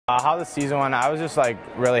How the season went, I was just like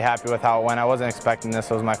really happy with how it went. I wasn't expecting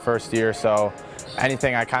this. It was my first year, so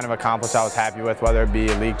anything I kind of accomplished I was happy with, whether it be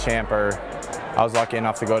a league champ or I was lucky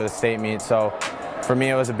enough to go to the state meet. So for me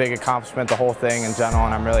it was a big accomplishment, the whole thing in general,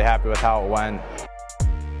 and I'm really happy with how it went.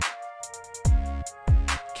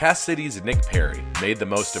 Cass City's Nick Perry made the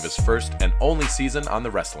most of his first and only season on the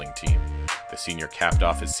wrestling team. The senior capped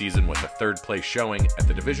off his season with a third-place showing at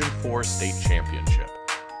the Division IV State Championship.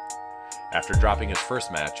 After dropping his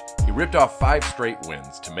first match, he ripped off 5 straight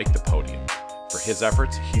wins to make the podium. For his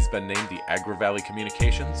efforts, he's been named the Agri-Valley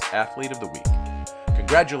Communications Athlete of the Week.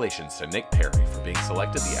 Congratulations to Nick Perry for being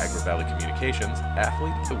selected the Agri-Valley Communications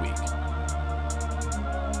Athlete of the Week.